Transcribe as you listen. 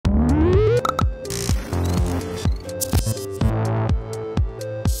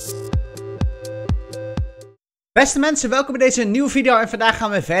Beste mensen, welkom bij deze nieuwe video en vandaag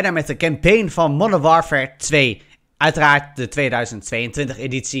gaan we verder met de campaign van Modern Warfare 2. Uiteraard de 2022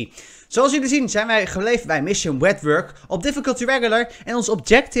 editie. Zoals jullie zien zijn wij gebleven bij Mission Wetwork op difficulty regular en ons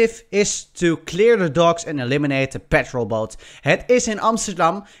objective is to clear the docks and eliminate the patrol boat. Het is in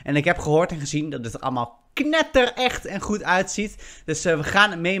Amsterdam en ik heb gehoord en gezien dat het er allemaal knetter echt en goed uitziet. Dus we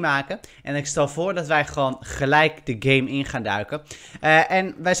gaan het meemaken. En ik stel voor dat wij gewoon gelijk de game in gaan duiken.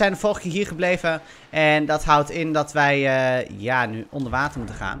 En wij zijn de vorige keer hier gebleven. En dat houdt in dat wij nu onder water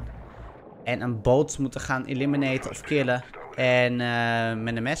moeten gaan. En een boot moeten gaan eliminaten of killen. En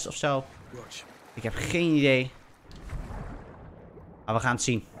met een mes of zo. Ik heb geen idee. Maar we gaan het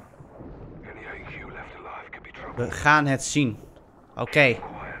zien. We gaan het zien. Oké.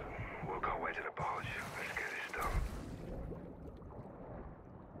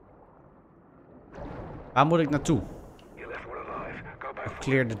 Waar moet ik naartoe?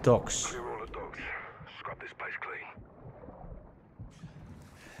 Clear the docks.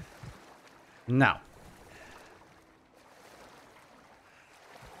 Nou.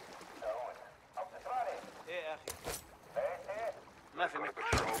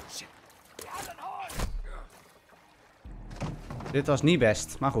 Dit was niet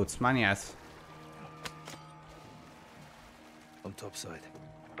best, maar goed, maakt niet uit.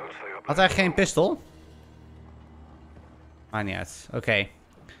 Had hij geen pistool? Maakt niet uit, oké.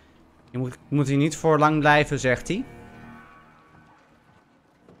 Je moet hier niet voor lang blijven, zegt hij.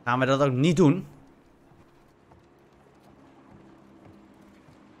 Gaan we dat ook niet doen?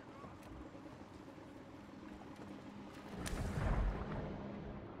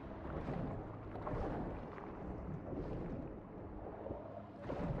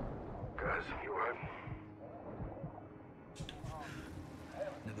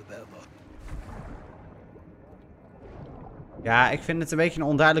 Ja, ik vind het een beetje een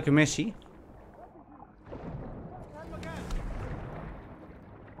onduidelijke missie.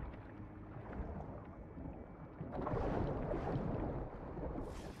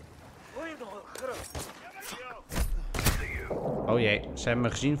 Oh jee, ze hebben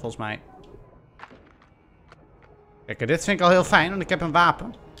me gezien volgens mij. Kijk, dit vind ik al heel fijn, want ik heb een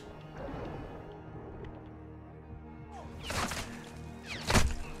wapen.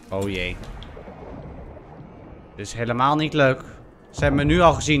 Oh jee. Dit is helemaal niet leuk. Ze hebben me nu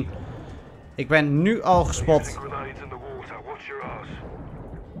al gezien. Ik ben nu al gespot.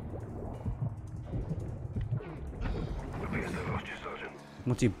 Ik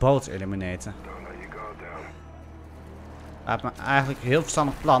moet die boot eliminaten. Laat me eigenlijk een heel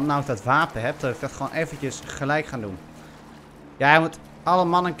verstandig plan. Nou ik dat wapen heb, dat ik dat gewoon eventjes gelijk gaan doen. Ja, hij moet alle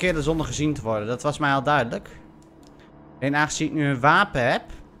mannen killen zonder gezien te worden. Dat was mij al duidelijk. En aangezien ik nu een wapen heb,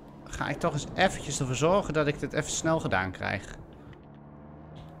 ga ik toch eens eventjes ervoor zorgen dat ik dit even snel gedaan krijg.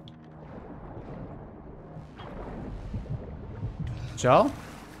 Zo.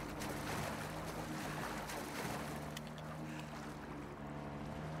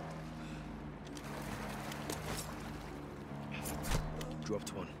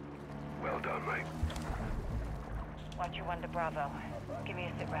 Dropped one. Well done, mate. Watch your one to Bravo. Give me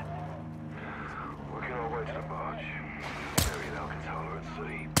a sit rep. Working our way to the barge. Carrying Alcantara at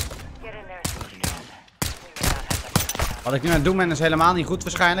sea. Get in there and see what you can. We may not have that time. Wat ik nu aan het doen ben is helemaal niet goed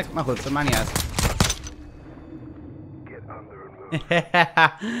waarschijnlijk. Maar goed, dat maakt niet uit. Get under and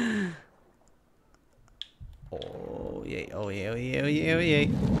move. Oh jee, oh jee, oh jee, oh jee, oh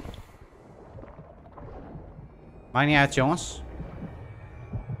jee. Maakt niet uit, jongens.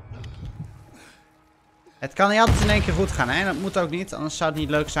 Het kan niet altijd in één keer goed gaan, hè? Dat moet ook niet, anders zou het niet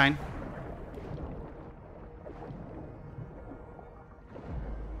leuk zijn.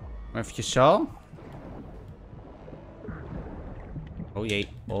 Eventjes zo. Oh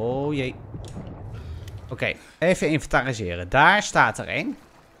jee, oh jee. Oké, even inventariseren. Daar staat er één.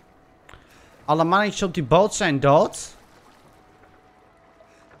 Alle mannetjes op die boot zijn dood.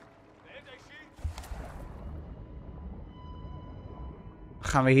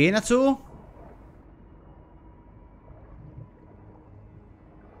 Gaan we hier naartoe?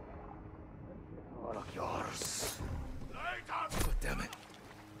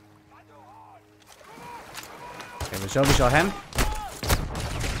 We hebben sowieso hem.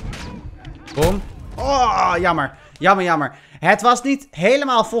 Boom. Oh, jammer. Jammer, jammer. Het was niet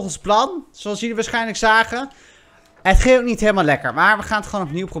helemaal volgens plan. Zoals jullie waarschijnlijk zagen. Het ging ook niet helemaal lekker. Maar we gaan het gewoon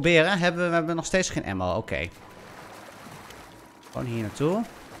opnieuw proberen. We hebben nog steeds geen ammo. Oké. Gewoon hier naartoe.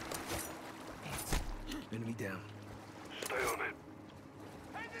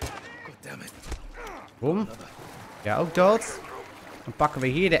 Boom. Ja, ook dood. Dan pakken we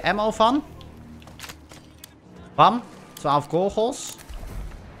hier de ammo van. Bam. 12 kogels.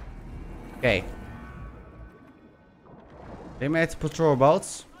 Oké. Eliminate the patrol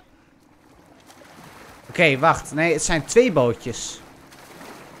boat. Oké, wacht. Nee, het zijn 2 bootjes.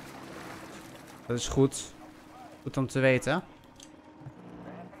 Dat is goed. Goed om te weten.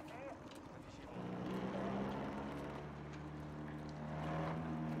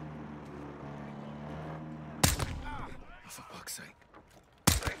 For fuck's sake.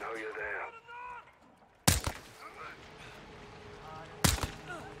 They know you're there.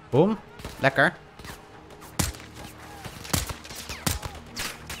 Boom. Lekker.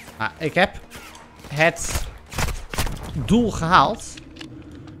 Ah, ik heb het doel gehaald.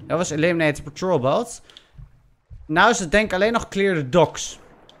 Dat was eliminate the patrol boat. Nou is het denk ik alleen nog clear the docks.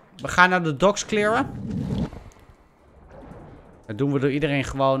 We gaan naar de docks clearen. Dat doen we door iedereen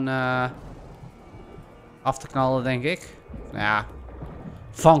gewoon af te knallen, denk ik. Nou ja,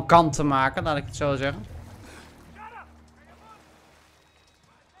 van kant te maken, laat ik het zo zeggen.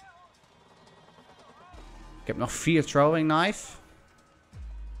 Ik heb nog 4 throwing knife.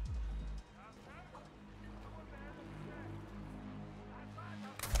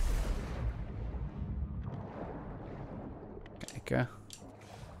 Kijken.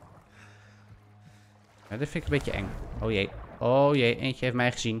 Ja, dit vind ik een beetje eng. Oh jee. Oh jee, eentje heeft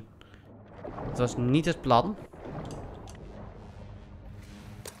mij gezien. Dat was niet het plan.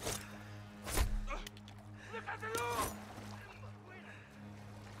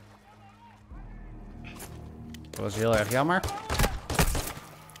 Dat was heel erg jammer.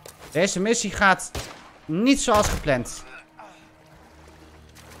 Deze missie gaat niet zoals gepland.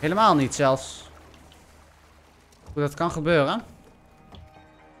 Helemaal niet zelfs. Hoe dat kan gebeuren.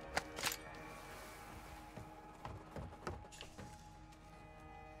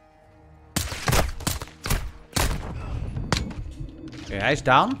 Oké, hij is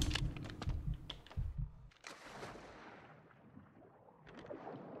down.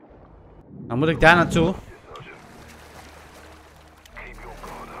 Dan moet ik daar naartoe. Keep your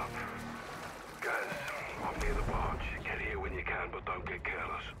guard up. Guys, I'm near the barge. Get here when you can, but don't get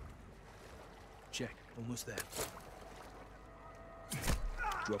careless. Check. Almost there.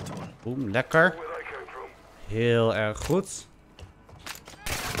 Dropped one. Boem, lekker. Where they came from. Heel erg goed.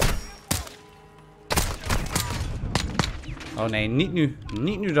 Oh nee, niet nu.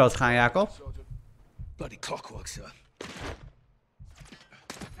 Niet nu doodgaan, Jakob. Bloody clockwork, sir.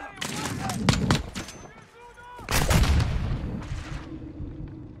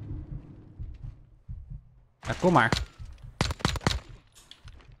 Ja, kom maar.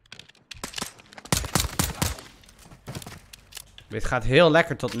 Dit gaat heel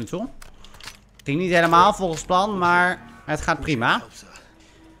lekker tot nu toe. Het ging niet helemaal volgens plan, maar het gaat prima.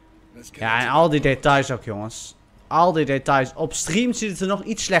 Ja, en al die details ook, jongens. Al die details. Op stream ziet het er nog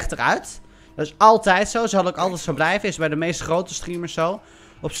iets slechter uit. Dat is altijd zo. Zal ook altijd zo blijven. Is bij de meest grote streamers zo.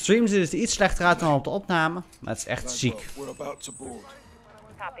 Op stream ziet het er iets slechter uit dan op de opname. Maar het is echt ziek. We're about to board.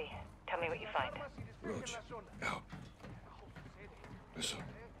 Copy. Tell me what you find. Roger. Out. Listen.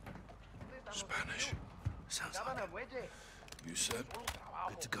 Spanish. Sounds like it. You said?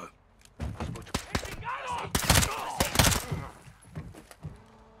 Good to go.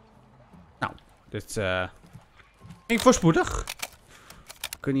 Nou, dit ging voorspoedig.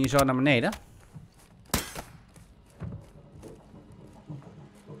 We kunnen hier zo naar beneden.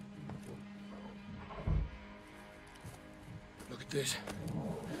 Look at this.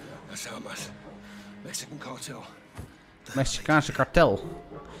 That's Hamas. Mexican cartel. Mexicaanse kartel.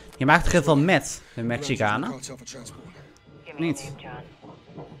 Je maakt er heel veel met de Mexicanen. Cartel for transport. Give me Niet. your name,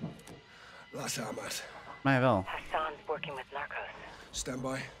 John. Las Hamas. Mij wel. Hassan's working with narcos. Stand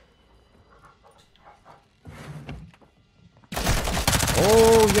by.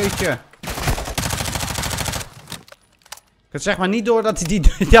 Oh, jeetje. Ik had zeg maar niet door dat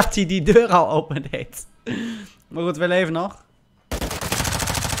hij die deur al open deed. Maar goed, we leven nog.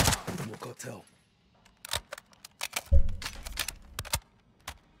 More cartel.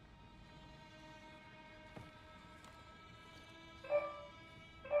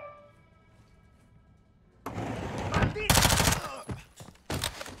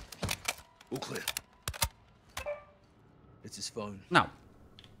 All clear. It's his phone. Nou.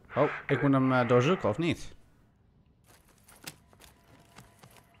 Oh, ik moet hem doorzoeken of niet?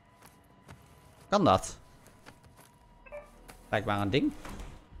 Kan dat? Blijkbaar een ding.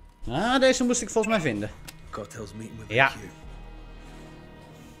 Ah, deze moest ik volgens mij vinden. Cartel's meeting with Ja. AQ.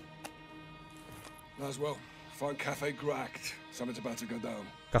 Laswell, find Cafe Gracht. Something's about to go down.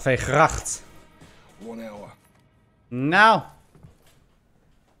 Café Gracht. 1 hour. Nou.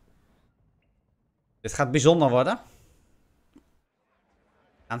 Dit gaat bijzonder worden.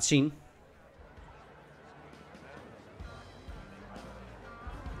 Aan het zien.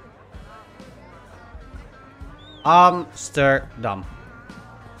 Amsterdam.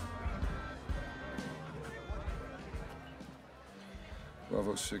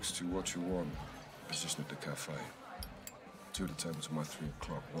 Bravo 6 to what you want. Position at the cafe. 2 of the tables at my 3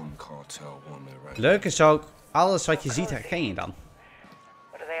 o'clock. 1 cartel, 1 arrest. Leuk is ook, alles wat je ziet herken je dan.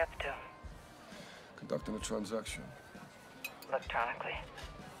 What are they up to? Conducting a transaction. Electronically.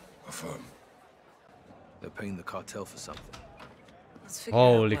 Affirm. They're paying the cartel for something. Let's figure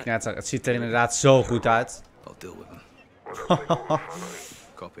out Holy what. knetter, het ziet er inderdaad zo goed uit. I'll deal with them.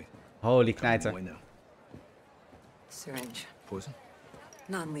 Copy. Holy Away knijter. now. Syringe. Poison?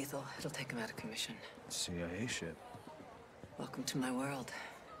 Non-lethal. It'll take him out of commission. CIA shit. Welcome to my world.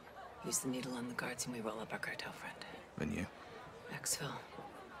 Use the needle on the guards and we roll up our cartel friend. And you? Exfil.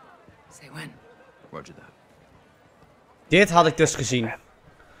 Say when. Roger that. Dit had ik dus gezien.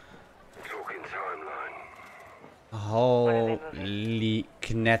 Talking timeline. Holy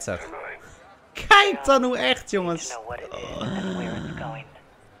knetter. Tonight. Kijk dan hoe echt, You jongens. know what it is and where it's going.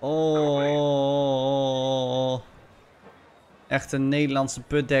 Oh. Echte Nederlandse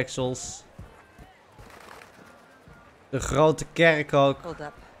putdeksels. De grote kerk ook. Hold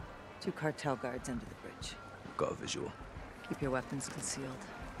up. 2 cartel guards under the bridge. Got a visual. Keep your weapons concealed.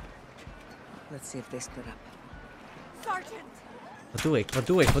 Let's see if they split up. Wat doe ik? Wat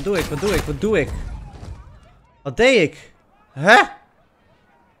doe ik? Wat doe ik? Wat doe ik? Wat doe ik? Wat deed ik? Hè?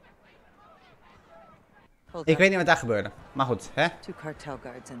 Hold Ik up. weet niet wat daar gebeurde. Maar goed, hè? 2 cartel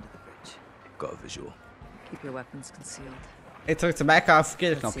guards under the bridge. Got a visual. Keep your weapons concealed. Ik drukte bij elkaar een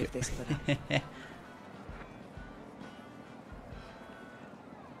verkeerde Let's see knopje. if they split up.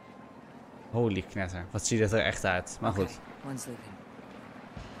 Holy knetter. Wat ziet het er echt uit. Maar goed. Okay, one's leaving.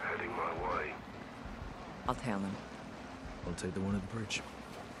 Heading my way. I'll tail him. I'll take the one at the bridge.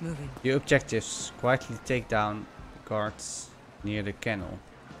 Moving. Your objectives. Quietly take down guards near the kennel.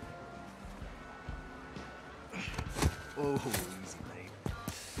 Oh, easy, mate.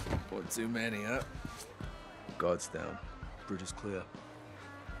 One too many, huh? Guards down. Bridge is clear.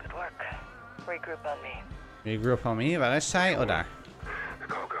 Good work. Regroup on me. Regroup on me. Waar is zij? Oh, daar. The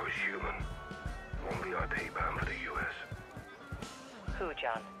cargo is human. 1 VIP bound for the US. Who,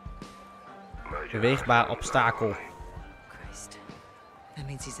 John? Major Beweegbaar obstakel. Christ. That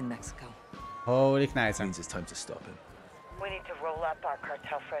means he's in Mexico. Holy knijter. Means it's time to stop him. We need to roll up our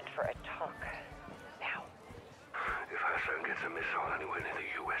cartel friend for a talk. Now. If Hassan gets a missile anywhere near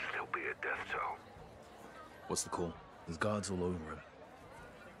the US, there'll be a death toll. What's the call? There's guards all over him.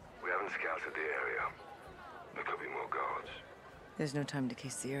 We haven't scouted the area. There could be more guards. There's no time to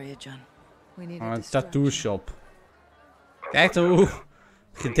case the area, John. We need Oh, a een tattoo distraction. shop. Kijk hoe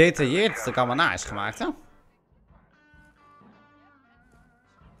gedetailleerd het er allemaal na is gemaakt, hè?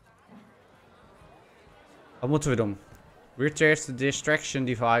 Wat moeten we doen? Retrace the distraction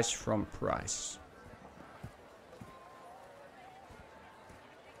device from Price.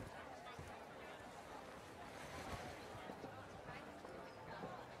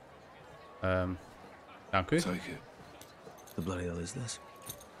 Dank u. Take it. The bloody hell is this?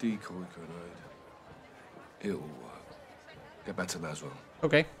 Decoy grenade. It'll work. Get back to Laswell.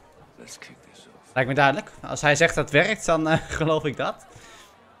 Oké, Let's kick this off. lijkt me duidelijk. Als hij zegt dat het werkt, dan geloof ik dat.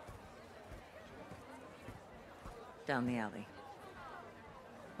 Down the alley.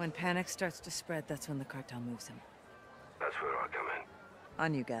 When panic starts to spread, that's when the cartel moves him. That's where I come in.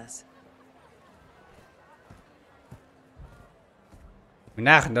 On you, guys. Moet je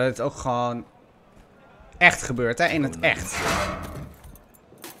nagaan dat het ook gewoon echt gebeurt, hè? In het echt.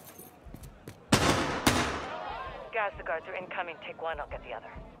 Guys, the guards are incoming. Take one, I'll get the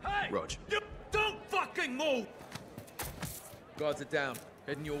other. Roger. You don't fucking move! Guards are down.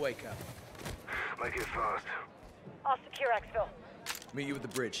 Heading your way, Cap. Make it fast. I'll secure Exfil. Meet you at the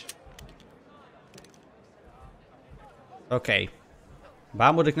bridge. Oké.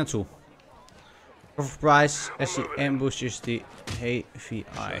 Waar moet ik naartoe? Cover Price as he ambushes the AVI.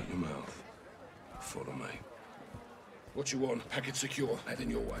 Shut your mouth. Follow me. What you want? Package secure. Heading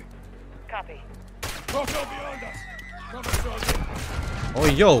your way. Copy. Cartel behind us. Cover, Sergeant. Oh,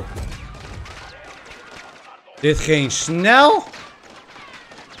 yo. Dit ging snel.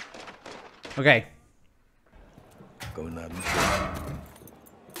 Oké. Going loud.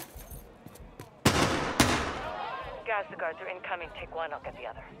 Guys, the guards are incoming. Take one, I'll get the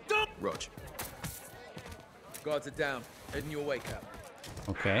other. Roger. Guards are down. Heading your way, Cap.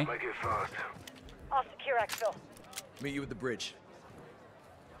 Oké. Make it fast. I'll secure Exfil. Meet you at the bridge.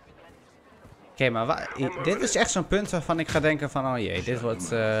 Oké, maar dit is echt zo'n punt waarvan ik ga denken van, oh jee, dit wordt,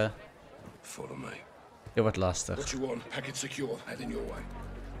 Follow me. dit wordt lastig. What you want? Package secure. Heading your way.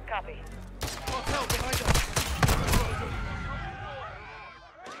 Copy.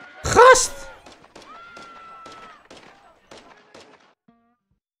 Gast!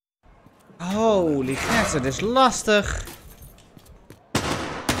 Holy knetter, dit is lastig.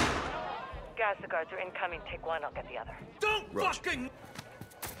 Guys, the guards are incoming. Take one, I'll get the other. Don't fucking...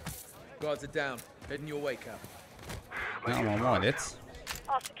 Guards are down. Heading your way, Cap. Ja, allemaal mooi dit.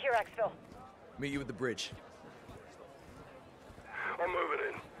 I'll secure exfil. Meet you at the bridge. I'm moving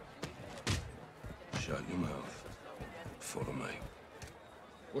in. Shut your mouth. Follow me.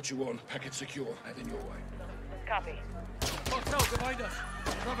 What you want? Packet secure. Heading your way. Copy. Hotel behind us.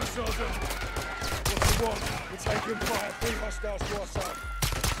 Cover, Sergeant. What you want? We're taking fire. 3 hostiles to our side.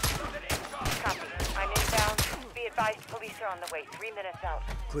 Copy. I'm inbound. Be advised, police are on the way. 3 minutes out.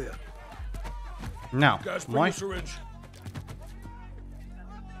 Clear. Nou, Guys, bring mooi. the syringe.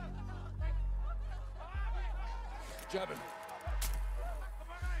 Jab him.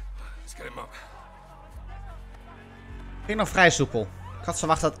 Let's get him up. Ging nog vrij soepel. Ik had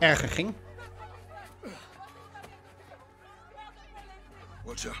verwacht dat het erger ging.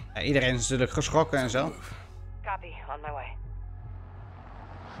 Watch out. Ja, iedereen is natuurlijk geschrokken en zo. Copy. On my way.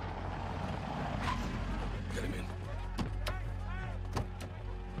 Get him in.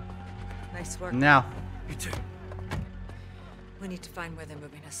 Nice work. Nou, You too. We need to find where they're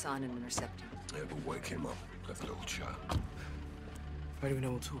moving Hassan and intercept him. Yeah, but wake him up. Have a little chat. How do we know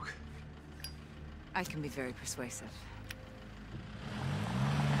we'll talk? I can be very persuasive.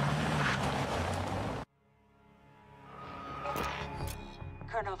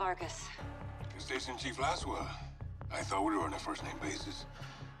 Colonel Vargas. Station Chief Laswell. I thought we were on a first-name basis.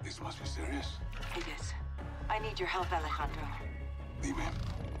 This must be serious. It is. I need your help, Alejandro. Dime.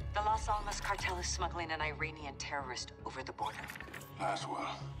 The Las Almas cartel is smuggling an Iranian terrorist over the border. Laswell.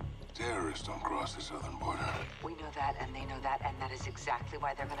 Terrorists don't cross the southern border. We know that, and they know that, and that is exactly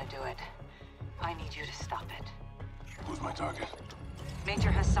why they're gonna do it. I need you to stop it. Who's my target?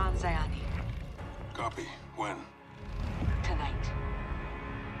 Major Hassan Zayani. Copy. When? Tonight.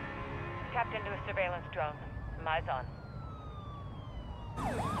 Tapped into a surveillance drone. Eyes on.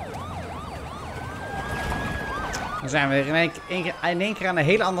 dan zijn we weer in één keer aan de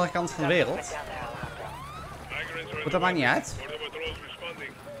hele andere kant van de wereld. Down there, Alejandro. Maar dat maakt niet uit.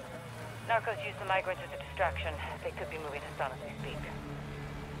 Narcos use the migrants as a distraction. They could be moving Hassan as we speak.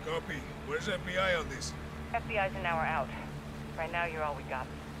 Copy. Where's FBI on this? FBI's an hour out. Right now, you're all we got.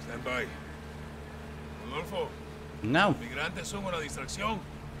 Stand by. Rodolfo, Nou, migrantes son una distracción.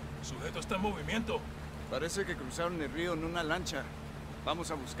 Sujeto está en movimiento. Parece que cruzaron el río en una lancha.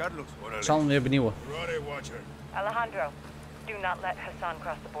 Vamos a buscarlos. ik zal hem weer benieuwen. Roddy, watcher. Alejandro, do not let Hassan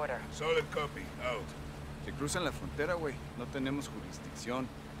cross the border. Solid copy. Out. Si cruzan la frontera, güey, no tenemos jurisdicción.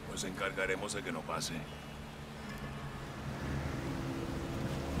 Nos encargaremos de que no pase.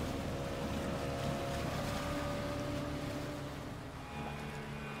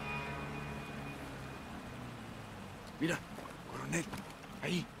 Mira, coronel.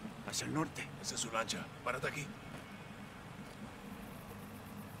 Ahí, hacia el norte. Esa es su lancha. Párate aquí.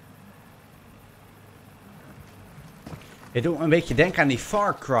 Het doet me een beetje denken aan die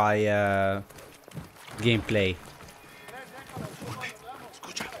Far Cry gameplay.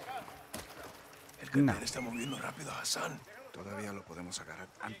 Escucha. El cartel No. está moviendo rápido a Hassan. Todavía lo podemos agarrar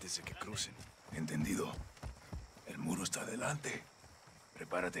antes de que crucen. Entendido. El muro está adelante.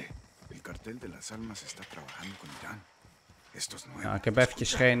 Prepárate. El cartel de las almas está trabajando con Irán. Esto es nuevo. Nou, ik heb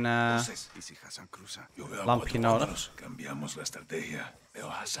eventjes geen Entonces, ¿Y si Hassan cruza? yo veo a lampje 4 nodig. vándalos. Cambiamos la estrategia. Veo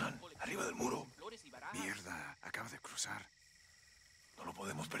a Hassan arriba del muro. Mierda, acaba de cruzar. No lo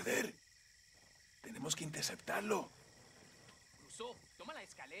podemos perder. Tenemos que interceptarlo. Cruzó. Toma la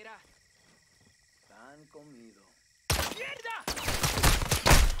escalera. Tan comido.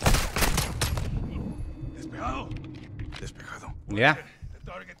 Despejado. Despejado. Ja, The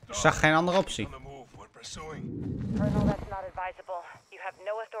target ik zag geen andere optie. on the move. We're pursuing. Colonel, that's not advisable. You have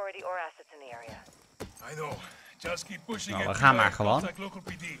no authority or assets in the area. I know. Just keep pushing Nou, we it. gaan maar gewoon. Contact local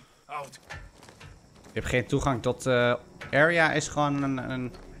PD. Out. Je hebt geen toegang tot area, is gewoon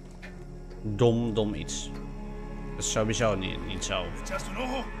een dom iets. Dat is sowieso niet zo. ¿Echaste un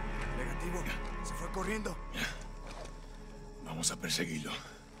ojo? Negativo. Se fue corriendo. Vamos a perseguirlo.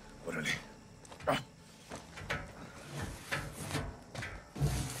 Órale. Ah.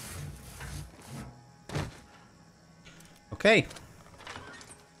 Oké.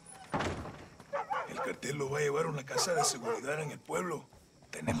 El cartel lo va a llevar a una casa de seguridad en el pueblo.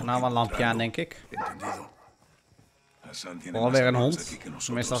 Tenemos Nou, que een lampje aan, encontrarlo. denk ik. Entendido. Hassan tiene más Alweer een amigos hond. aquí que nosotros.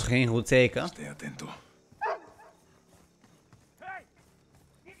 Tenminste, dat is geen goed teken. Esté atento.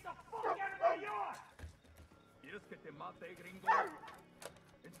 ¿Quieres que te mate, gringo?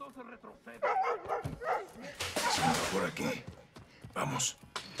 Entonces retrocede. Hassan va por aquí. Vamos.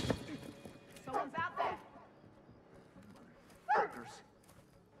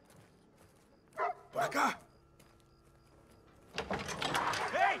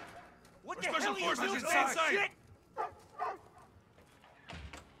 forces inside!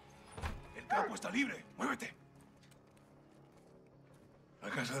 El campo está libre. Muévete. La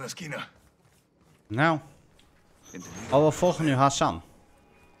casa de la esquina. Nou. Oh, we volgen nu Hassan.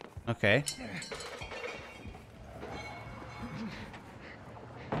 Oké.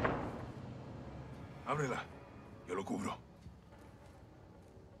 Ábrela. Yo lo cubro.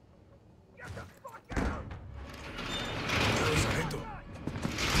 Sargento.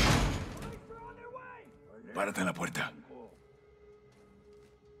 Párate en la puerta.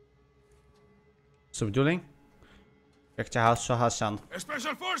 Is de bedoeling? Kijk, je houdt zo Hassan.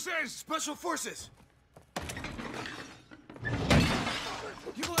 Special Forces! Special Forces!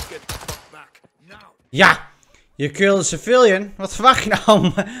 You must get the fuck back now. Ja! Je killt een civilian. Wat verwacht je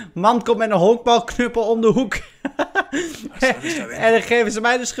nou? Man komt met een honkbalknuppel om de hoek. En dan geven ze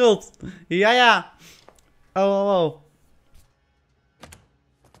mij de schuld. Ja, ja. Oh.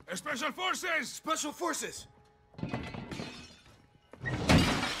 Special Forces! Special Forces!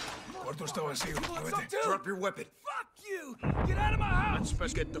 Cuarto está vacío. Drop your weapon. Fuck you! Get out of my house!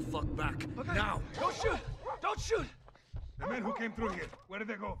 Let's get the fuck back. Okay. Now! Don't shoot! Don't shoot! The men who came through here, where did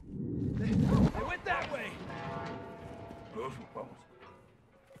they go? They went that way. Rodolfo, vamos.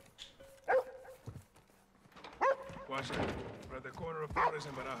 Watch it. We're at the corner of Flores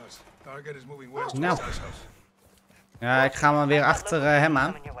and Barajas. Target is moving west Nou. towards Ice House. Ja, ik ga maar weer achter hem aan.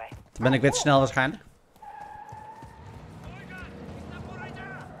 Coming your way. Dan ben ik weer te snel waarschijnlijk.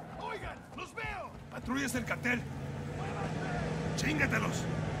 Oigan, los veo. Patrullas del cartel. Chíngatelos.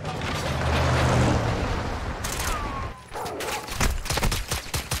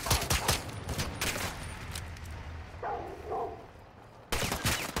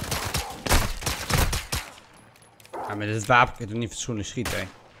 Ja, met dit wapen kun je toch niet fatsoenlijk schieten, hè?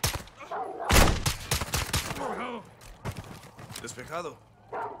 Despejado. Despejado.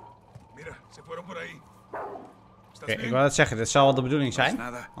 Mira, se fueron por ahí. ¿Estás Oké, ik bien? wil het zeggen, dit zal wel de bedoeling zijn.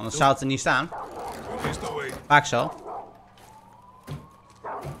 Anders zou het er niet staan. Listo, güey. Vaak zo.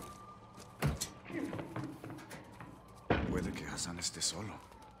 Puede que Hassan esté solo.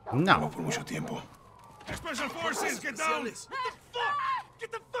 Nou, Por mucho tiempo. Special Forces, get down! What the fuck?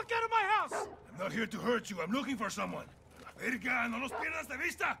 Get the fuck out of my house! I'm not here to hurt you. I'm looking for someone. Verga, no los pierdas de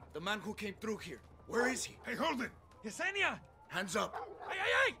vista. The man who came through here. Where is he? Hey, hold it. Yesenia! Hands up.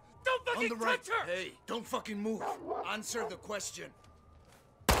 Hey! Don't On fucking the right. touch her! Hey, don't fucking move. Answer the question.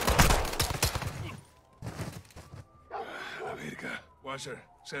 La verga. Watcher,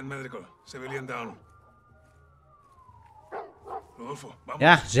 send medical. Civilian down. Rodolfo, vamos.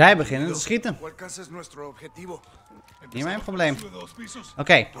 ja, zij beginnen te schieten. ¿Cuál casa es nuestro objetivo? Niet mijn probleem. Sube dos pisos.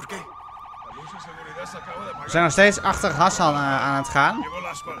 Oké, ¿Por qué? La luz de seguridad se acaba de we apagar. zijn nog steeds achter Hassan aan het gaan. Llegó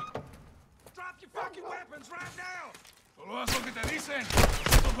Laspa. Drop your fucking weapons right now! Solo haz lo que te dicen.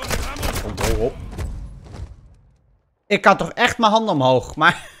 Nosotros lo arreglamos. Ik had toch echt mijn handen omhoog,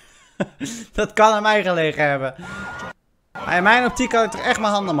 maar dat kan aan mij gelegen hebben. Maar in mijn optiek had ik toch echt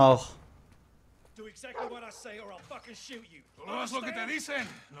mijn handen omhoog. Do exactly what I say or I'll fucking shoot you. Solo haz lo que te dicen.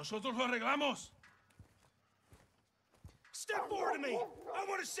 Nosotros lo arreglamos. Step forward to me! I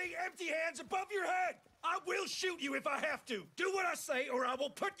want to see empty hands above your head! I will shoot you if I have to! Do what I say or I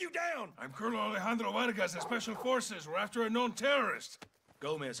will put you down! I'm Colonel Alejandro Vargas of Special Forces. We're after a known terrorist.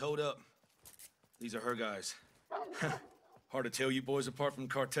 Gomez, hold up. These are her guys. Hard to tell you boys apart from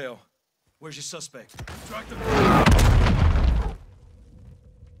the cartel. Where's your suspect? Track them.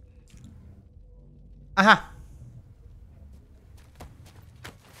 Aha.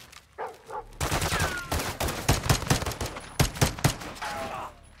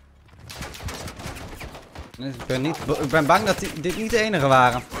 Ik ben bang dat dit niet de enige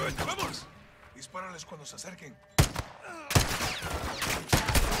waren. Muévete, vamos. Dispárales cuando se acerquen.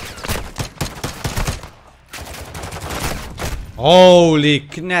 Holy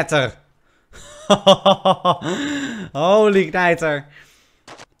knetter. Holy knijter.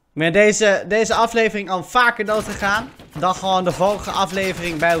 Met deze aflevering al vaker dood gegaan dan gewoon de vorige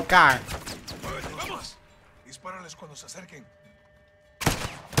aflevering bij elkaar. Muévete, vamos. Dispárales cuando se acerquen.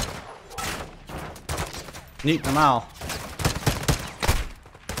 Niet normaal.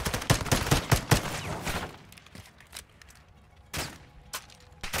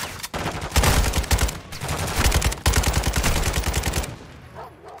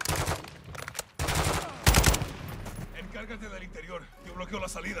 Encárgate del interior. Yo bloqueo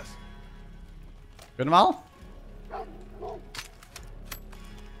las salidas. Kunnen we al?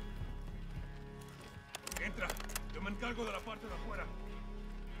 Entra. Yo me encargo de la parte de afuera.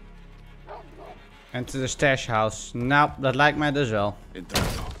 Enter the stash house. Nou, dat lijkt mij dus wel.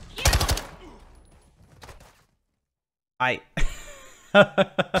 Entrando. Ai.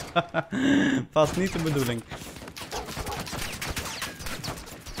 Was niet de bedoeling.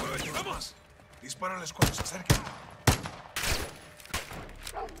 Vamos. Dispárales cuando se acerquen.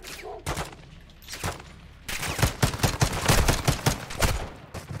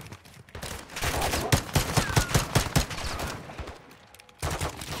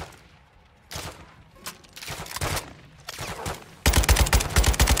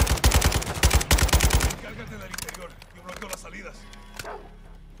 Encárgate del interior. Yo bloqueo las salidas.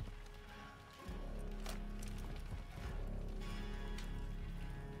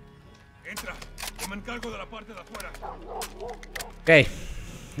 Entra. Yo me encargo de la parte de afuera. Oké.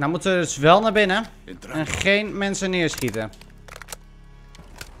 Nou moeten we dus wel naar binnen. En geen mensen neerschieten.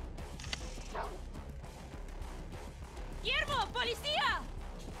 ¡Hierbo! ¡Policía!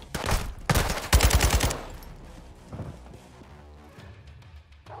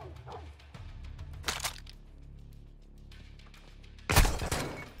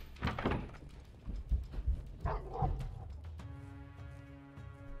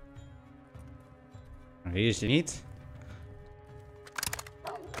 Hier is hij niet.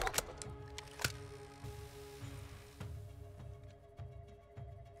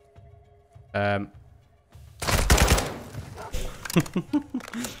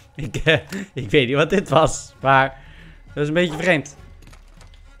 Ik weet niet wat dit was, maar dat is een beetje vreemd.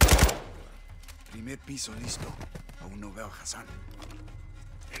 Primer piso listo. Aún no veo a Hassan.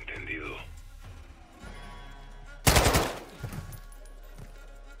 Entendido.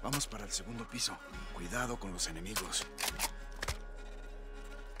 Vamos para el segundo piso. Cuidado con los enemigos.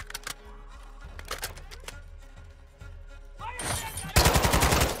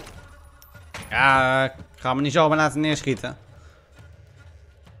 Ja, ik ga me niet zomaar laten neerschieten.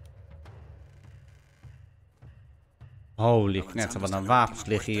 Holy knetter, wat een wapens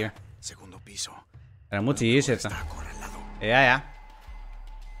liggen hier. Segundo piso. En dan moet hij hier zitten. Ja, ja.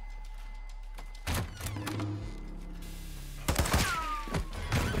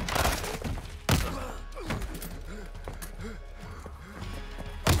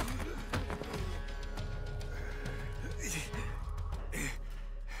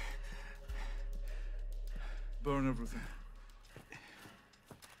 Burn everything.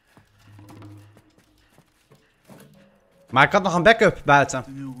 Maar ik had nog een backup buiten.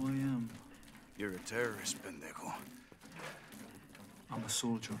 You know who I am. You're a terrorist, pendejo. I'm a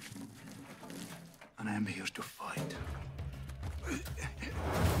soldier. And I am here to fight.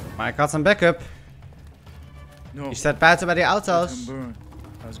 Maar ik had een backup. No. Die staat buiten bij die Let auto's. him burn.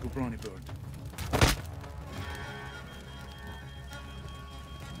 As go Brownie Bird.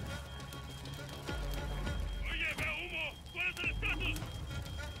 Oye, veo humo. ¿Cuál es el estatus?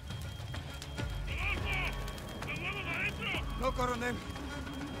 ¡Rodolfo! ¡Nos vamos adentro! No, coronel.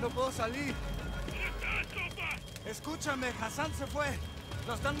 No puedo salir. ¿Dónde estás, tropa? Escúchame, Hassan se fue.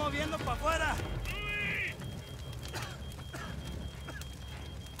 Lo están moviendo para afuera. ¡Uy!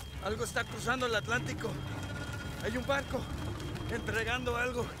 Algo está cruzando el Atlántico. Hay un barco entregando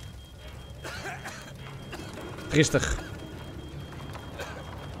algo. Triestig.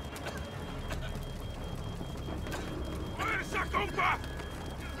 ¡Fuerza, compa!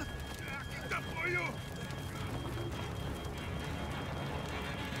 ¡Aquí te apoyo!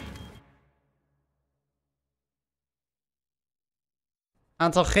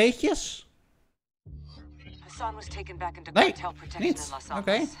 Aantal G'tjes? Hassan was taken back into Nee, cartel protection niet. in Los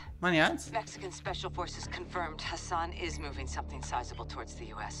Oké, Alamos. maakt niet uit. Mexican special forces confirmed Hassan is moving something sizable towards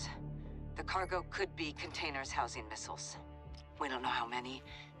the U.S. The cargo could be containers housing missiles. We don't know how many,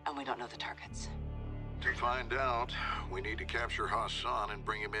 and we don't know the targets. To find out, we need to capture Hassan and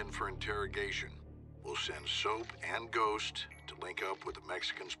bring him in for interrogation. We'll send Soap and Ghost to link up with the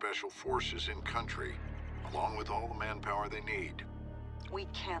Mexican special forces in country, along with all the manpower they need. We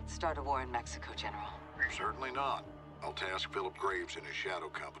can't start a war in Mexico, General. Certainly not. I'll task Philip Graves and his shadow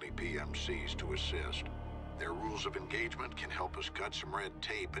company, PMCs, to assist. Their rules of engagement can help us cut some red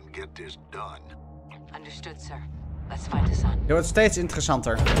tape and get this done. Understood, sir. Let's find Hassan. Het wordt steeds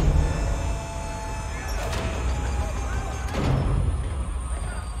interessanter.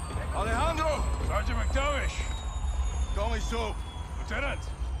 Alejandro! Sergeant McTavish! Call me Soap. Lieutenant!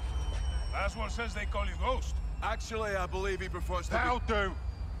 Last one says they call you Ghost. Actually, I believe he prefers to That'll do!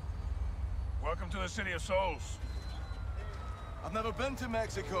 Welcome to the City of Souls. I've never been to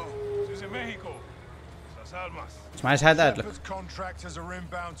Mexico. This is in Mexico. Las Almas. Volgens mij is hij duidelijk. Shepard's contractors are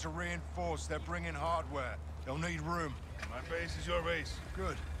inbound to reinforce. They're bringing hardware. They'll need room. My base is your base.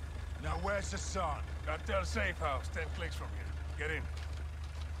 Good. Now where's the sun? Cartel safe house, 10 clicks from here. Get in.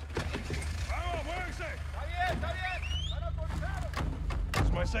 Vamos, muévense! Está bien, está bien. This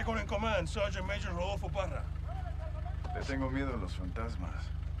is my second in command, Sergeant Major Rodolfo Parra. Le tengo miedo a los fantasmas.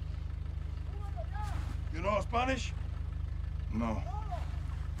 You know Spanish? No.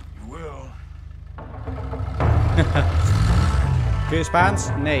 You will. Kun je Spaans?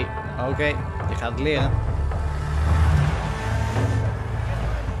 Nee. Oké, je gaat het leren.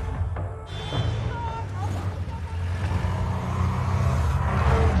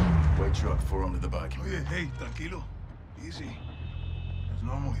 White truck, 4 under the back. Oh, yeah. Hey, tranquilo. Easy. It's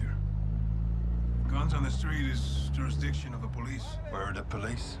normal here. Guns on the street is jurisdiction of the police. Where are the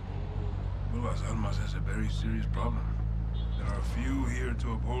police? Well, Las Almas has a very serious problem. There are few here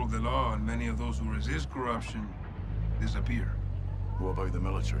to uphold the law, and many of those who resist corruption disappear. What about the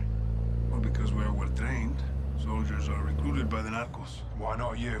military? Well, because we're well trained, soldiers are recruited by the narcos. Why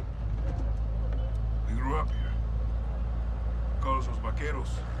not you? We grew up here. Call us los vaqueros,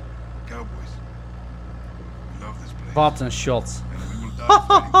 cowboys. We love this place. Wat een shot. And we will die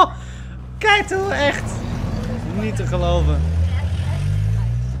fighting for it. Kijk toch, echt. Niet te geloven.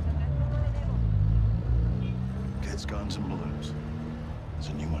 Kids, guns and balloons. There's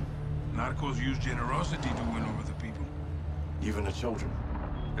a new one. Narcos use generosity to win over the people. Even the children.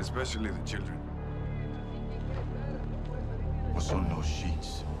 Especially the children. What's on those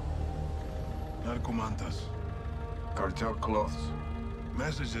sheets? Narcomantas. Cartel cloths.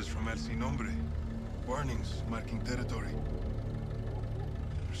 Messages from El Sin Nombre. Warnings marking territory.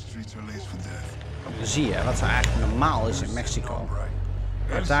 The streets are laced with death. Zie je wat er eigenlijk normaal is in Mexico.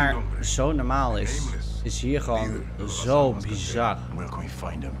 Wat daar zo normaal is hier gewoon zo bizar. Where can we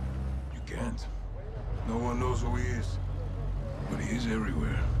find him? You can't. No one knows who he is. But he is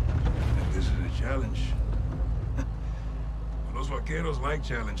everywhere. And this is a challenge. Los vaqueros like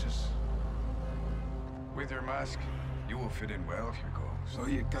challenges. With your mask, you will fit in well if you go.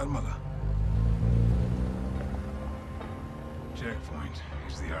 Oye, cálmala. Checkpoint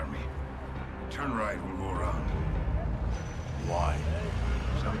is the army. Turn right, we'll go around. Why?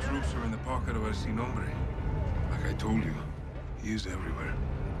 Some troops are in the pocket of El Sin Nombre. Like I told you, he is everywhere.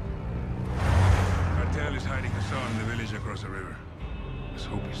 Cartel is hiding Hassan in the village across the river. Let's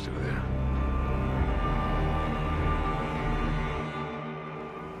hope he's still there.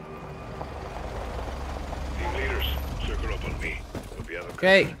 Team leaders, circle up on me.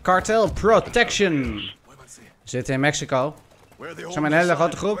 Oké, Cartel Protection. We zitten in Mexico. We zijn met een hele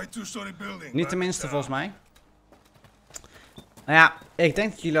grote groep. Niet de minste volgens mij. Nou ja, ik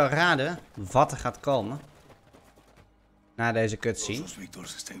denk dat jullie al raden wat er gaat komen. Na deze cutscene.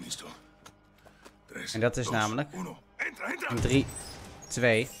 En dat is namelijk 3,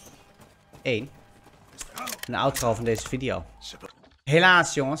 2, 1. Een outro van deze video.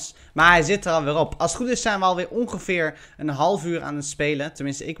 Helaas jongens, maar hij zit er alweer op. Als het goed is zijn we alweer ongeveer een half uur aan het spelen.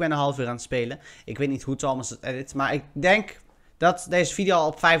 Tenminste, ik ben een half uur aan het spelen. Ik weet niet hoe Thomas het edit, maar ik denk dat deze video al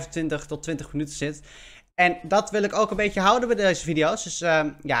op 25 tot 20 minuten zit. En dat wil ik ook een beetje houden bij deze video's. Dus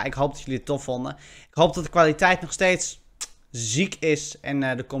ja, ik hoop dat jullie het tof vonden. Ik hoop dat de kwaliteit nog steeds ziek is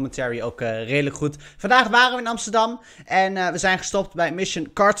en de commentary ook redelijk goed. Vandaag waren we in Amsterdam en we zijn gestopt bij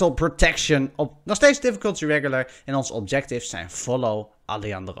Mission Cartel Protection op nog steeds difficulty regular. En onze objectives zijn follow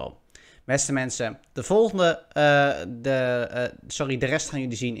Alejandro. Beste mensen, de volgende, de rest gaan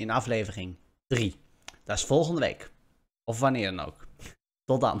jullie zien in aflevering 3. Dat is volgende week. Of wanneer dan ook.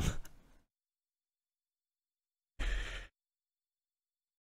 Tot dan.